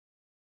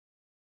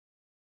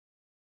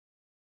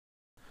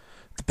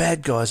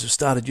bad guys have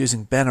started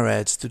using banner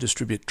ads to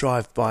distribute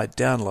drive-by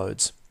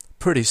downloads.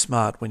 Pretty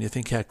smart when you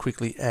think how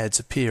quickly ads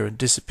appear and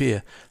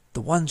disappear. The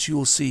ones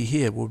you'll see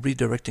here were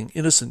redirecting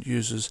innocent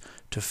users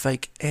to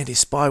fake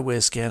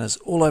anti-spyware scanners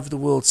all over the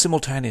world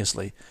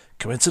simultaneously.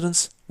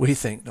 Coincidence? We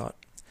think not.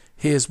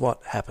 Here's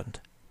what happened.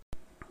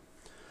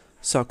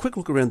 So a quick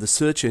look around the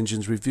search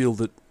engines revealed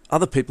that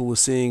other people were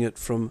seeing it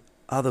from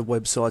other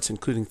websites,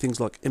 including things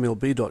like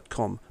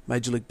MLB.com,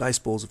 Major League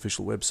Baseball's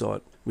official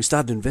website. We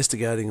started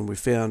investigating and we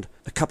found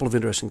a couple of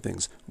interesting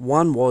things.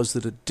 One was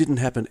that it didn't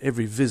happen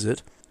every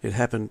visit. It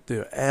happened, there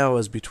were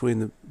hours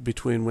between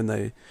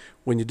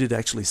when you did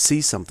actually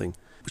see something,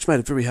 which made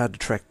it very hard to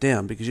track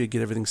down because you'd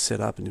get everything set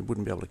up and you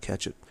wouldn't be able to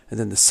catch it. And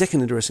then the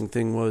second interesting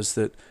thing was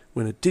that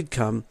when it did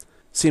come,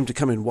 it seemed to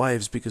come in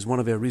waves because one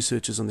of our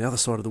researchers on the other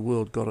side of the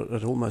world got it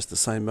at almost the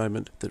same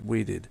moment that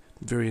we did.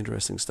 Very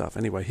interesting stuff.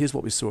 Anyway, here's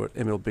what we saw at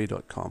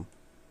MLB.com.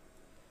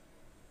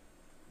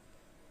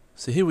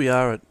 So here we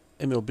are at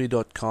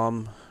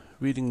MLB.com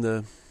reading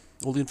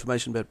all the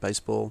information about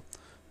baseball,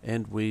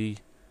 and we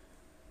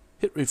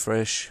hit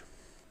refresh.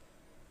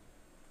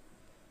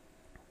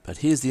 But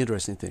here's the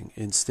interesting thing.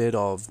 Instead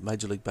of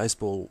Major League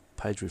Baseball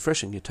page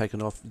refreshing, you're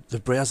taken off, the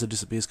browser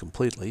disappears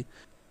completely.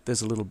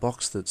 There's a little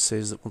box that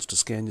says it wants to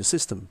scan your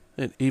system.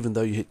 And even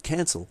though you hit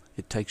cancel,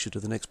 it takes you to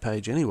the next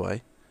page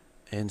anyway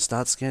and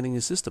starts scanning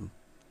your system.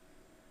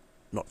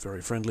 Not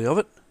very friendly of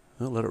it.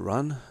 Well, let it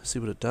run, see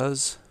what it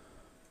does.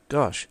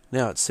 Gosh,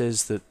 now it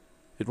says that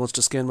it wants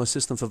to scan my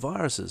system for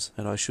viruses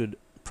and I should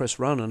press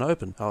run and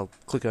open. I'll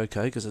click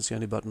OK because that's the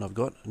only button I've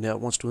got. Now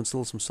it wants to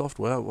install some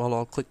software. Well,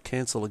 I'll click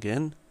cancel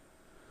again.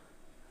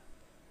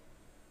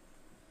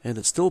 And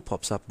it still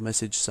pops up a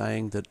message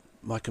saying that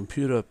my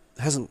computer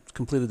hasn't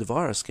completed the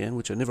virus scan,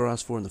 which I never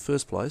asked for in the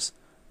first place.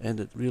 And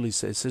it really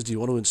says, do you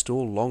want to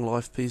install Long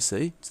Life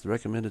PC? It's the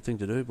recommended thing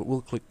to do, but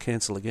we'll click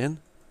cancel again.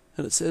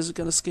 And it says it's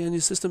going to scan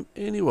your system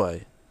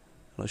anyway.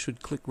 And I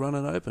should click run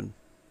and open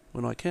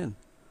when I can.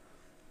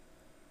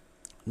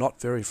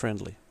 Not very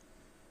friendly.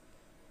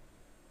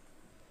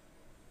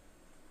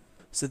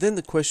 So then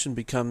the question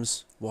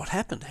becomes, what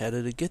happened? How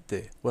did it get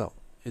there? Well,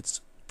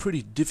 it's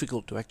pretty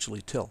difficult to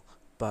actually tell,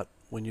 but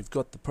when you've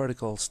got the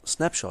protocol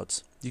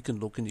snapshots, you can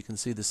look and you can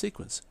see the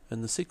sequence.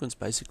 And the sequence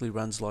basically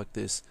runs like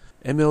this.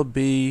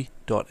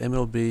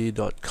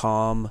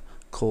 MLB.mlb.com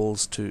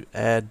calls to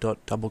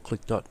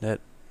add.doubleclick.net.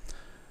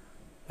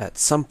 At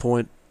some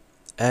point,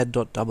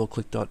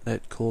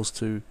 add.doubleclick.net calls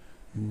to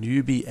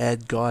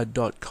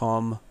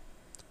newbieadguide.com.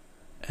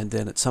 And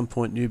then at some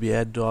point,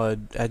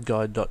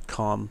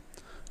 newbieadguide.com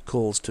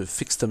calls to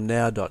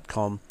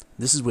fixthemnow.com.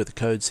 This is where the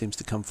code seems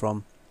to come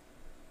from.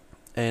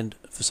 And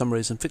for some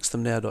reason,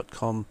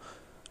 fixthemnow.com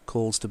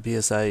calls to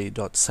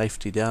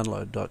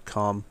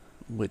bsa.safetydownload.com,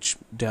 which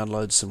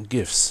downloads some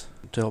GIFs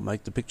to help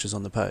make the pictures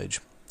on the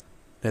page.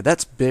 Now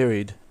that's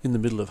buried in the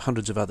middle of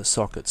hundreds of other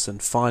sockets,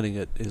 and finding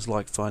it is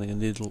like finding a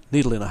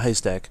needle in a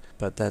haystack,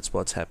 but that's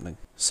what's happening.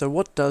 So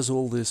what does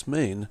all this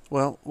mean?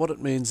 Well, what it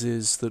means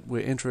is that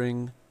we're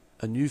entering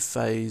a new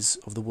phase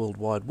of the World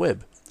Wide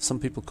Web. Some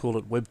people call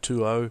it Web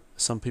 2.0,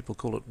 some people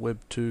call it Web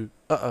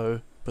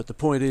 2.0, but the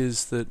point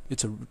is that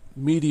it's a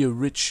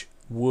media-rich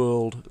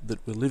world that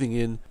we're living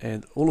in,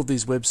 and all of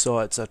these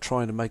websites are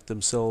trying to make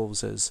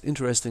themselves as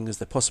interesting as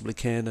they possibly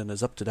can and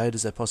as up-to-date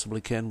as they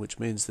possibly can, which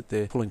means that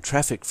they're pulling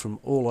traffic from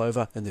all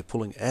over and they're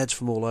pulling ads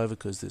from all over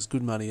because there's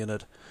good money in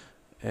it,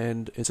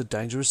 and it's a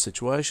dangerous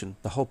situation.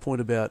 The whole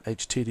point about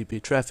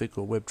HTTP traffic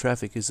or web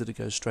traffic is that it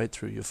goes straight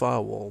through your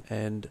firewall,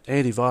 and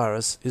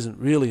antivirus isn't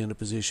really in a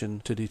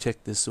position to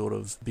detect this sort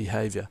of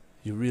behavior.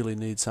 You really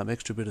need some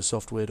extra bit of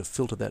software to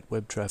filter that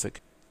web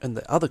traffic. And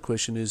the other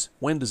question is,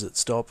 when does it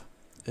stop?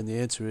 And the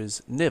answer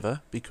is never,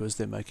 because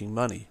they're making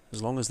money.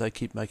 As long as they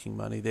keep making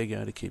money, they're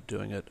going to keep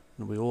doing it.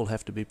 And we all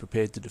have to be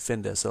prepared to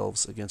defend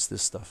ourselves against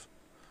this stuff.